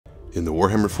In the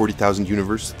Warhammer 40,000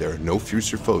 universe, there are no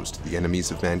fiercer foes to the enemies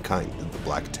of mankind than the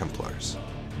Black Templars.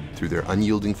 Through their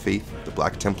unyielding faith, the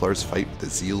Black Templars fight with a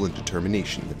zeal and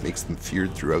determination that makes them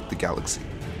feared throughout the galaxy.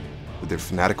 With their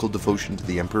fanatical devotion to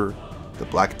the Emperor, the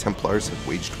Black Templars have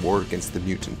waged war against the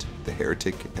mutant, the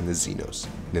heretic, and the Xenos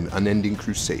in an unending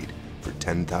crusade for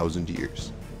 10,000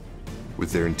 years.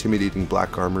 With their intimidating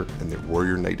black armor and their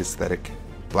warrior knight aesthetic,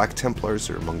 Black Templars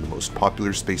are among the most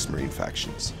popular Space Marine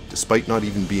factions, despite not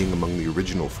even being among the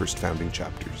original first founding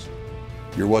chapters.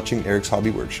 You're watching Eric's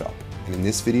Hobby Workshop, and in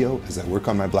this video, as I work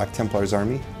on my Black Templars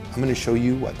army, I'm going to show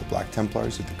you why the Black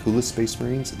Templars are the coolest Space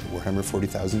Marines in the Warhammer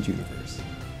 40,000 universe.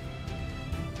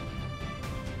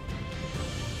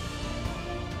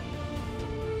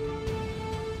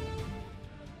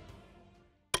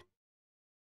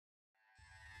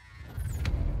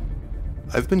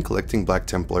 I've been collecting Black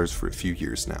Templars for a few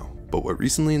years now, but what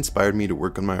recently inspired me to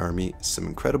work on my army is some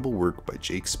incredible work by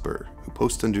Jake Spur, who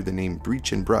posts under the name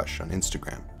Breach and Brush on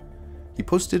Instagram. He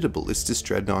posted a Ballistus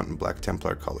Dreadnought in Black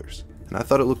Templar colors, and I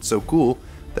thought it looked so cool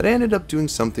that I ended up doing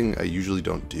something I usually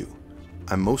don't do.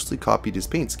 I mostly copied his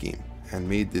paint scheme, and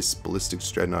made this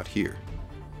Ballistus Dreadnought here.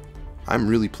 I'm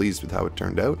really pleased with how it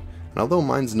turned out, and although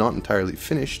mine's not entirely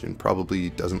finished and probably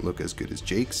doesn't look as good as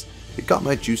Jake's, it got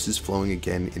my juices flowing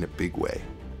again in a big way.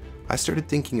 I started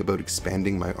thinking about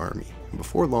expanding my army, and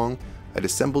before long, I'd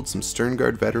assembled some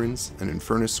Sternguard veterans, an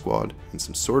Infernus squad, and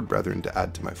some Sword Brethren to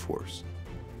add to my force.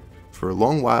 For a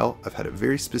long while, I've had a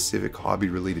very specific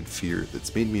hobby-related fear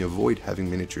that's made me avoid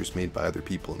having miniatures made by other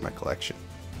people in my collection.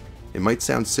 It might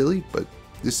sound silly, but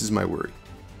this is my worry.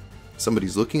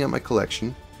 Somebody's looking at my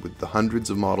collection, with the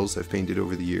hundreds of models I've painted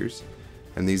over the years,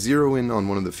 and they zero in on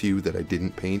one of the few that I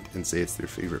didn't paint and say it's their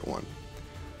favorite one.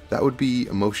 That would be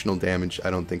emotional damage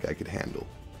I don't think I could handle.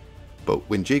 But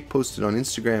when Jake posted on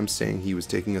Instagram saying he was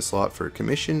taking a slot for a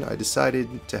commission, I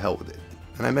decided to hell with it,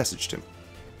 and I messaged him.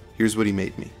 Here's what he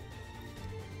made me.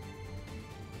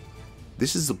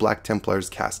 This is the Black Templars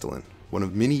Castellan, one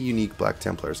of many unique Black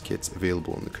Templars kits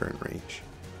available in the current range.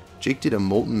 Jake did a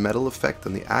molten metal effect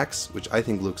on the axe, which I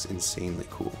think looks insanely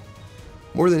cool.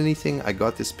 More than anything, I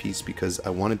got this piece because I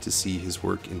wanted to see his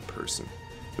work in person.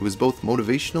 It was both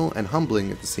motivational and humbling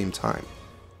at the same time.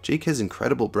 Jake has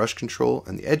incredible brush control,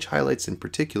 and the edge highlights in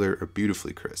particular are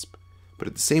beautifully crisp. But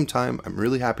at the same time, I'm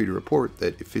really happy to report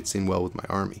that it fits in well with my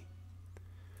army.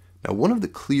 Now, one of the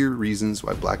clear reasons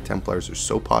why Black Templars are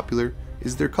so popular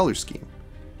is their color scheme.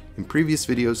 In previous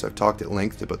videos, I've talked at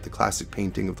length about the classic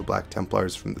painting of the Black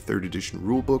Templars from the 3rd edition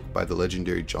rulebook by the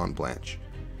legendary John Blanche.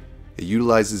 It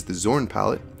utilizes the Zorn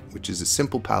palette, which is a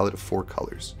simple palette of 4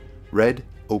 colors: red,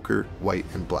 ochre, white,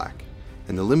 and black,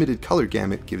 and the limited color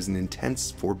gamut gives an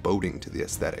intense foreboding to the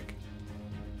aesthetic.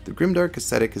 The grimdark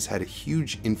aesthetic has had a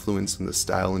huge influence on the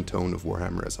style and tone of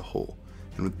Warhammer as a whole,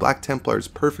 and with Black Templars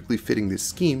perfectly fitting this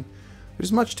scheme,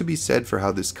 there's much to be said for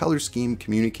how this color scheme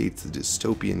communicates the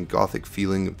dystopian gothic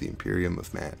feeling of the Imperium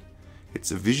of Man.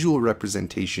 It's a visual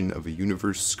representation of a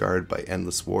universe scarred by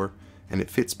endless war, and it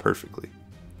fits perfectly.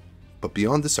 But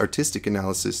beyond this artistic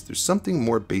analysis, there's something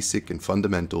more basic and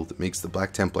fundamental that makes the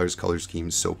Black Templars color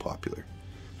scheme so popular.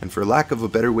 And for lack of a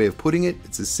better way of putting it,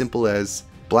 it's as simple as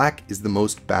black is the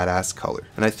most badass color.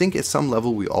 And I think at some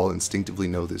level we all instinctively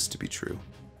know this to be true.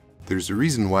 There's a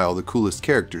reason why all the coolest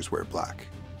characters wear black.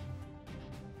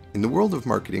 In the world of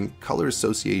marketing, color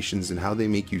associations and how they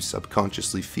make you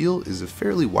subconsciously feel is a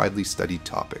fairly widely studied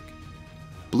topic.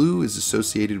 Blue is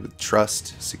associated with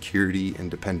trust, security,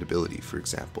 and dependability, for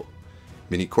example.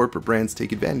 Many corporate brands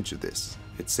take advantage of this.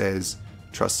 It says,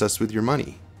 "Trust us with your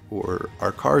money," or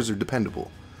 "Our cars are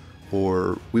dependable,"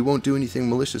 or "We won't do anything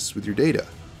malicious with your data."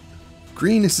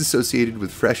 Green is associated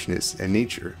with freshness and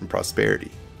nature and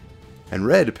prosperity. And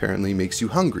red apparently makes you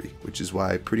hungry, which is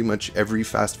why pretty much every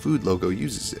fast food logo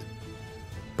uses it.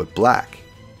 But black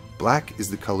is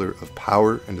the color of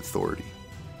power and authority.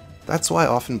 That's why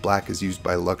often black is used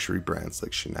by luxury brands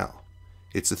like Chanel.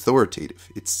 It's authoritative,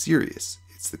 it's serious,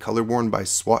 it's the color worn by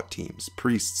SWAT teams,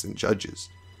 priests, and judges.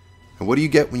 And what do you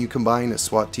get when you combine a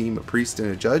SWAT team, a priest,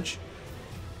 and a judge?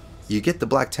 You get the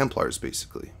Black Templars,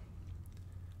 basically.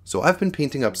 So I've been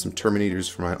painting up some Terminators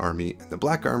for my army, and the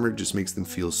black armor just makes them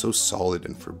feel so solid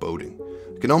and foreboding.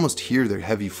 You can almost hear their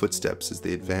heavy footsteps as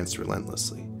they advance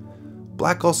relentlessly.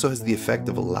 Black also has the effect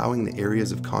of allowing the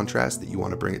areas of contrast that you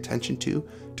want to bring attention to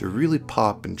really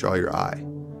pop and draw your eye.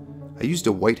 I used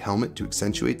a white helmet to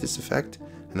accentuate this effect,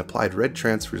 and applied red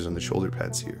transfers on the shoulder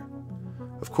pads here.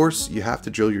 Of course, you have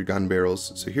to drill your gun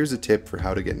barrels, so here's a tip for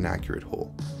how to get an accurate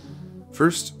hole.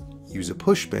 First, use a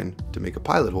push pin to make a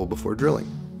pilot hole before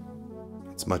drilling.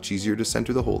 It's much easier to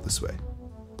center the hole this way.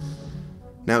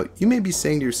 Now, you may be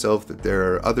saying to yourself that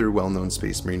there are other well-known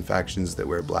Space Marine factions that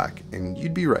wear black, and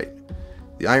you'd be right.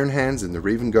 The Iron Hands and the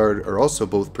Raven Guard are also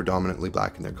both predominantly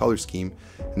black in their color scheme,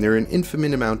 and there are an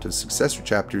infinite amount of successor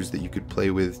chapters that you could play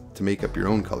with to make up your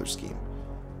own color scheme.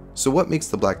 So what makes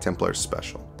the Black Templars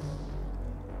special?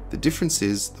 The difference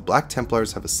is, the Black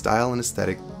Templars have a style and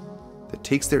aesthetic that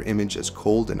takes their image as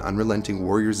cold and unrelenting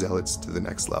warrior zealots to the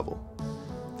next level.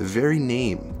 The very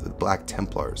name, the Black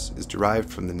Templars, is derived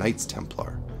from the Knights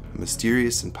Templar, a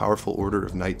mysterious and powerful order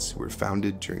of knights who were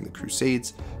founded during the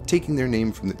Crusades, taking their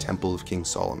name from the Temple of King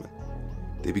Solomon.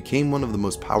 They became one of the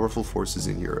most powerful forces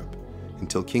in Europe,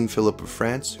 until King Philip of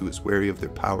France, who was wary of their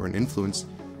power and influence,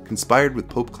 conspired with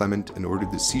Pope Clement and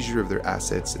ordered the seizure of their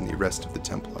assets and the arrest of the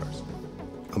Templars.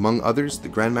 Among others, the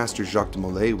Grandmaster Jacques de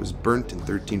Molay was burnt in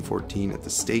 1314 at the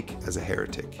stake as a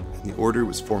heretic, and the order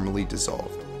was formally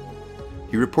dissolved.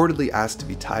 He reportedly asked to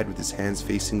be tied with his hands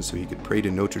facing so he could pray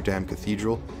to Notre Dame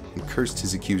Cathedral and cursed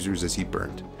his accusers as he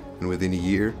burnt, and within a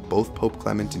year, both Pope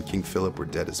Clement and King Philip were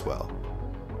dead as well.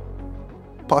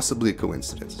 Possibly a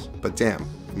coincidence, but damn,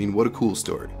 I mean, what a cool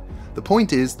story. The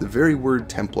point is, the very word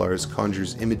Templars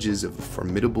conjures images of a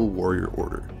formidable warrior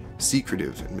order,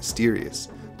 secretive and mysterious,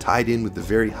 tied in with the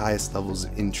very highest levels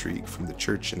of intrigue from the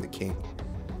Church and the King.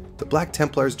 The Black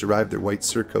Templars derived their white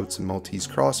surcoats and Maltese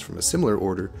cross from a similar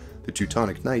order, the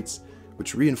Teutonic Knights,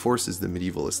 which reinforces the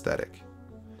medieval aesthetic.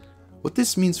 What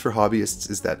this means for hobbyists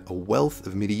is that a wealth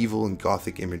of medieval and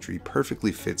Gothic imagery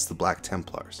perfectly fits the Black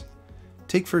Templars.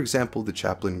 Take for example the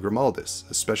chaplain Grimaldus,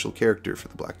 a special character for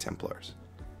the Black Templars.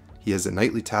 He has a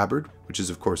knightly tabard, which is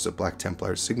of course a Black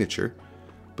Templar's signature,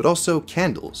 but also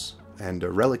candles, and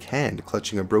a relic hand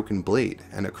clutching a broken blade,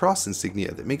 and a cross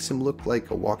insignia that makes him look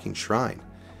like a walking shrine.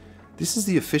 This is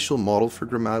the official model for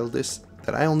Grimaldus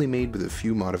that I only made with a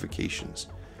few modifications,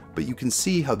 but you can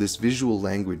see how this visual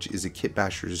language is a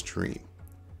kitbasher's dream.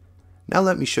 Now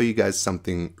let me show you guys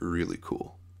something really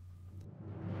cool.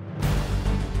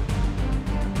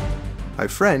 My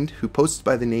friend, who posts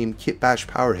by the name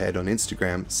KitBashPowerhead on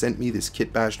Instagram, sent me this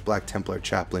kitbashed Black Templar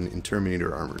chaplain in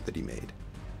Terminator armor that he made.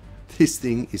 This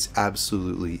thing is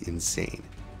absolutely insane.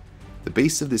 The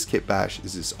base of this kitbash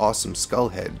is this awesome skull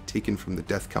head taken from the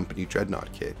Death Company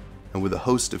Dreadnought kit, and with a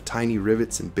host of tiny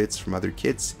rivets and bits from other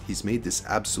kits, he's made this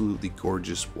absolutely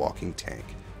gorgeous walking tank,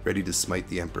 ready to smite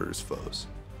the Emperor's foes.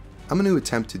 I'm going to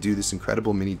attempt to do this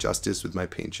incredible mini justice with my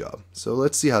paint job, so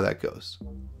let's see how that goes.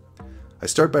 I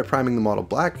start by priming the model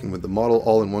black, and with the model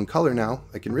all in one color now,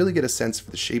 I can really get a sense for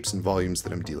the shapes and volumes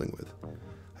that I'm dealing with.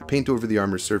 I paint over the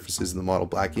armor surfaces in the model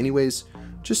black anyways,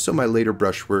 just so my later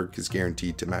brushwork is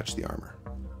guaranteed to match the armor.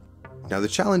 Now the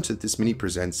challenge that this mini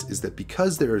presents is that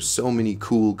because there are so many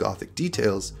cool Gothic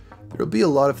details, there will be a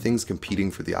lot of things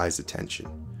competing for the eye's attention.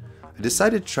 I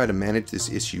decided to try to manage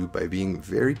this issue by being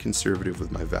very conservative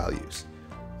with my values.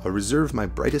 I'll reserve my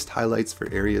brightest highlights for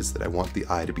areas that I want the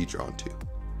eye to be drawn to.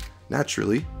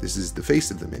 Naturally, this is the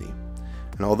face of the mini,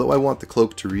 and although I want the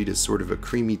cloak to read as sort of a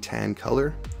creamy tan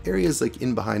color, areas like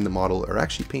in behind the model are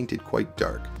actually painted quite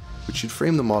dark, which should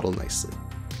frame the model nicely.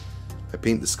 I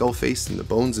paint the skull face and the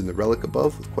bones in the relic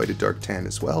above with quite a dark tan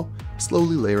as well,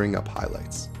 slowly layering up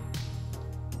highlights.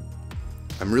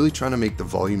 I'm really trying to make the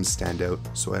volumes stand out,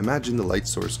 so I imagine the light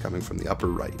source coming from the upper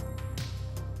right.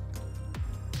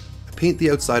 I paint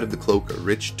the outside of the cloak a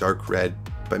rich dark red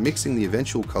by mixing the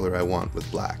eventual color I want with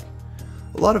black.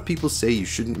 A lot of people say you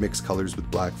shouldn't mix colors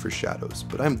with black for shadows,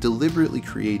 but I'm deliberately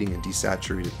creating a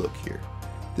desaturated look here.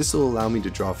 This will allow me to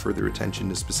draw further attention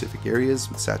to specific areas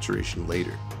with saturation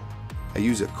later. I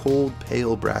use a cold,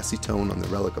 pale, brassy tone on the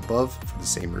relic above for the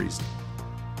same reason.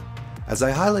 As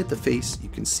I highlight the face, you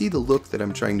can see the look that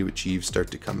I'm trying to achieve start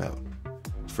to come out.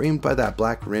 Framed by that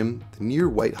black rim, the near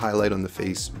white highlight on the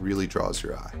face really draws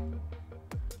your eye.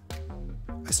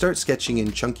 I start sketching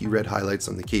in chunky red highlights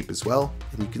on the cape as well,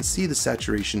 and you can see the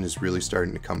saturation is really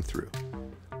starting to come through.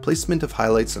 Placement of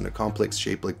highlights on a complex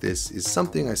shape like this is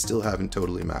something I still haven't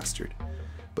totally mastered,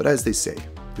 but as they say,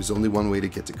 there's only one way to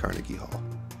get to Carnegie Hall.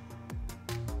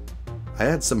 I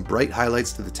add some bright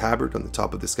highlights to the tabard on the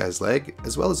top of this guy's leg,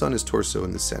 as well as on his torso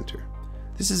in the center.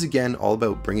 This is again all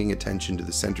about bringing attention to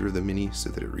the center of the mini so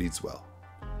that it reads well.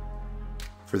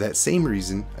 For that same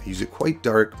reason, I use a quite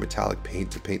dark metallic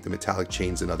paint to paint the metallic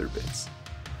chains and other bits.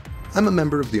 I'm a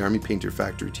member of the Army Painter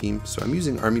Factory team, so I'm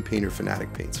using Army Painter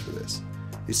Fanatic paints for this.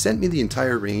 They sent me the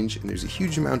entire range, and there's a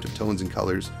huge amount of tones and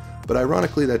colors, but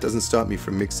ironically that doesn't stop me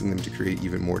from mixing them to create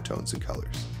even more tones and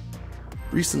colors.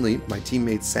 Recently, my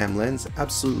teammate Sam Lenz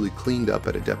absolutely cleaned up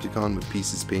at Adepticon with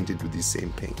pieces painted with these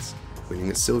same paints,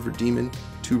 winning a Silver Demon,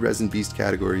 2 Resin Beast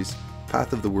categories,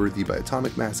 Path of the Worthy by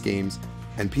Atomic Mass Games,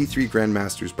 and P3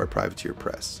 Grandmasters by Privateer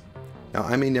Press. Now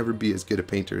I may never be as good a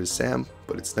painter as Sam,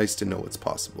 but it's nice to know what's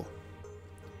possible.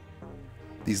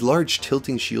 These large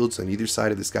tilting shields on either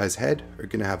side of this guy's head are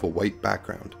going to have a white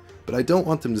background, but I don't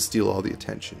want them to steal all the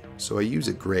attention, so I use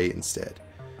a grey instead.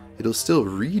 It'll still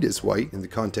read as white in the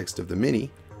context of the mini,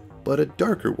 but a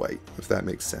darker white, if that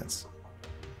makes sense.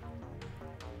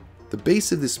 The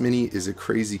base of this mini is a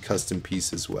crazy custom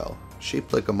piece as well,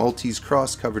 shaped like a Maltese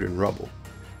cross covered in rubble,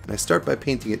 and I start by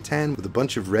painting it tan with a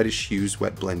bunch of reddish hues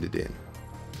wet blended in.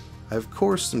 I of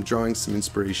course am drawing some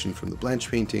inspiration from the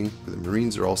Blanche painting, where the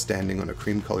Marines are all standing on a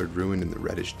cream colored ruin in the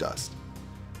reddish dust.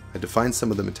 I define some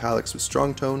of the metallics with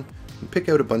strong tone, and pick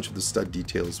out a bunch of the stud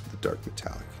details with a dark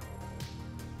metallic.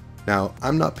 Now,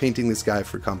 I'm not painting this guy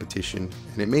for competition,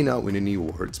 and it may not win any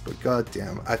awards, but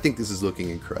goddamn, I think this is looking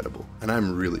incredible, and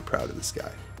I'm really proud of this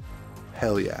guy.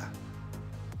 Hell yeah.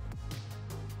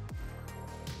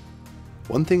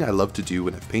 One thing I love to do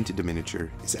when I've painted a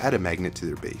miniature is add a magnet to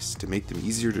their base to make them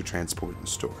easier to transport and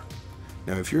store.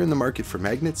 Now if you're in the market for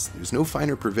magnets, there's no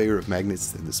finer purveyor of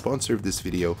magnets than the sponsor of this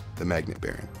video, the Magnet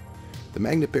Baron. The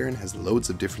Magnet Baron has loads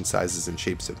of different sizes and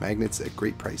shapes of magnets at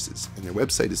great prices, and their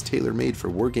website is tailor-made for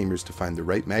wargamers to find the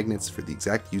right magnets for the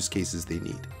exact use cases they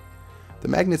need. The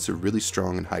magnets are really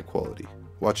strong and high quality.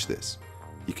 Watch this.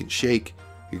 You can shake,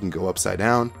 you can go upside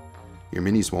down, your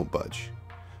minis won't budge.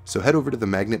 So head over to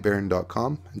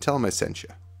themagnetbaron.com and tell them I sent you.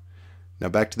 Now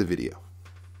back to the video.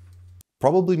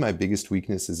 Probably my biggest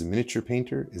weakness as a miniature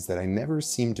painter is that I never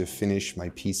seem to finish my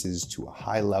pieces to a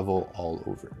high level all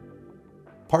over.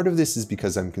 Part of this is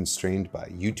because I'm constrained by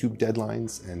YouTube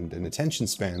deadlines and an attention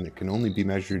span that can only be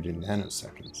measured in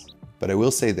nanoseconds. But I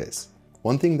will say this,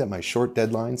 one thing that my short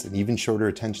deadlines and even shorter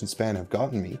attention span have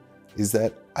gotten me is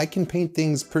that I can paint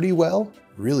things pretty well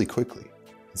really quickly.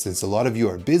 And since a lot of you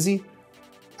are busy,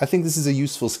 I think this is a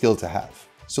useful skill to have,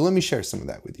 so let me share some of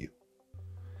that with you.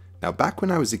 Now back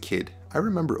when I was a kid, I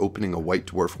remember opening a White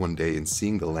Dwarf one day and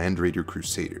seeing the Land Raider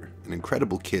Crusader, an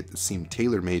incredible kit that seemed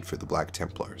tailor-made for the Black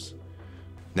Templars.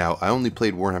 Now I only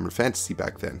played Warhammer Fantasy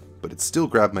back then, but it still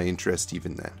grabbed my interest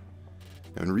even then.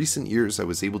 Now in recent years I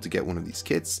was able to get one of these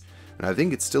kits, and I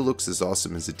think it still looks as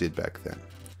awesome as it did back then.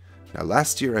 Now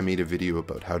last year I made a video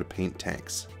about how to paint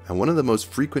tanks, and one of the most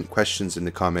frequent questions in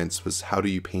the comments was how do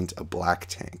you paint a black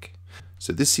tank?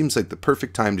 So this seems like the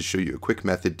perfect time to show you a quick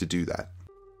method to do that.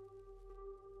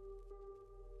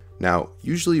 Now,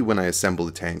 usually when I assemble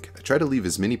a tank, I try to leave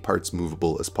as many parts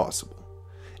movable as possible.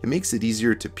 It makes it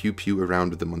easier to pew around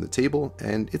with them on the table,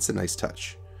 and it's a nice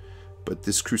touch. But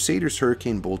this Crusader's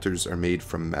Hurricane bolters are made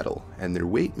from metal, and their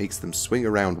weight makes them swing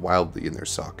around wildly in their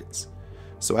sockets.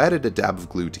 So I added a dab of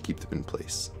glue to keep them in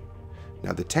place.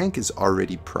 Now the tank is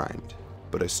already primed,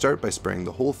 but I start by spraying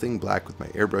the whole thing black with my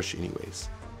airbrush anyways.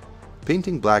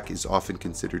 Painting black is often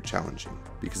considered challenging,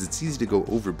 because it's easy to go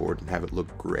overboard and have it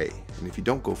look grey, and if you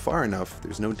don't go far enough,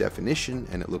 there's no definition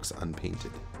and it looks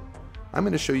unpainted. I'm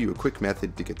going to show you a quick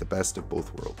method to get the best of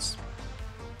both worlds.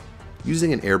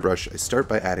 Using an airbrush, I start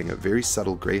by adding a very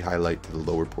subtle grey highlight to the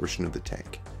lower portion of the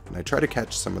tank, and I try to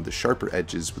catch some of the sharper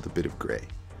edges with a bit of grey.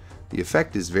 The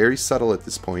effect is very subtle at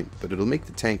this point, but it'll make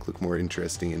the tank look more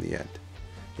interesting in the end.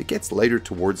 It gets lighter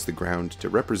towards the ground to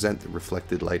represent the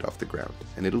reflected light off the ground,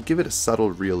 and it'll give it a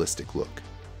subtle, realistic look.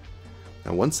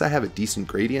 Now once I have a decent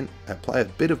gradient, I apply a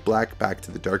bit of black back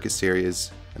to the darkest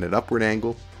areas at an upward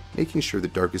angle, making sure the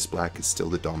darkest black is still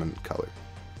the dominant color.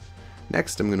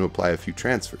 Next, I'm going to apply a few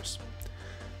transfers.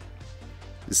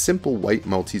 The simple white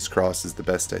Maltese cross is the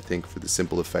best I think for the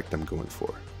simple effect I'm going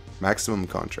for. Maximum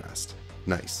contrast.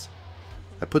 Nice.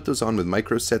 I put those on with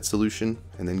micro set solution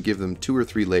and then give them 2 or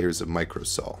 3 layers of micro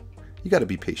sol. You gotta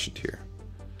be patient here.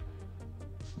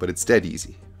 But it's dead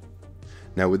easy.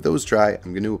 Now with those dry,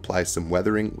 I'm going to apply some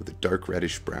weathering with a dark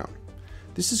reddish brown.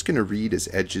 This is going to read as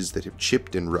edges that have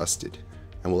chipped and rusted,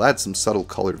 and we'll add some subtle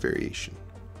color variation.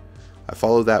 I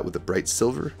follow that with a bright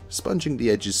silver, sponging the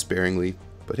edges sparingly,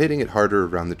 but hitting it harder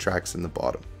around the tracks in the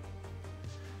bottom.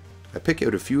 I pick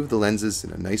out a few of the lenses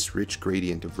in a nice rich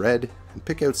gradient of red, and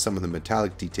pick out some of the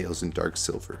metallic details in dark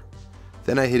silver.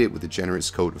 Then I hit it with a generous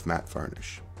coat of matte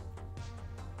varnish.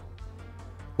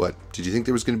 What, did you think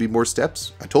there was going to be more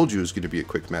steps? I told you it was going to be a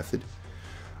quick method.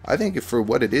 I think for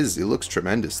what it is, it looks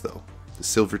tremendous though. The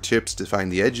silver chips define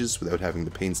the edges without having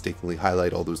to painstakingly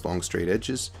highlight all those long straight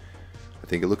edges. I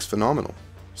think it looks phenomenal.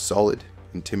 Solid,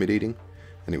 intimidating,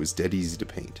 and it was dead easy to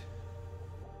paint.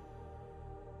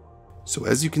 So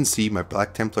as you can see, my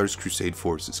Black Templars Crusade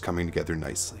force is coming together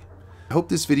nicely. I hope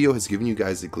this video has given you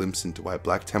guys a glimpse into why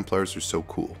Black Templars are so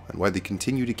cool, and why they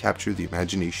continue to capture the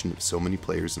imagination of so many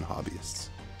players and hobbyists.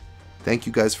 Thank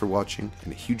you guys for watching,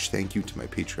 and a huge thank you to my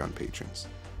Patreon patrons.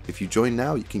 If you join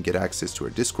now, you can get access to our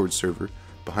Discord server,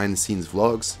 behind the scenes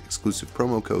vlogs, exclusive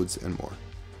promo codes, and more.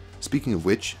 Speaking of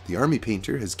which, the Army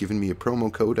Painter has given me a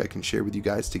promo code I can share with you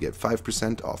guys to get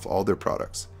 5% off all their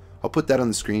products. I'll put that on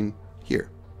the screen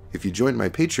here. If you join my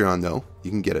Patreon though,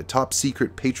 you can get a top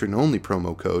secret patron only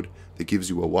promo code that gives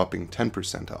you a whopping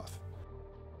 10% off.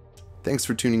 Thanks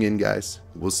for tuning in, guys.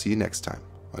 We'll see you next time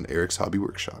on Eric's Hobby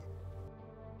Workshop.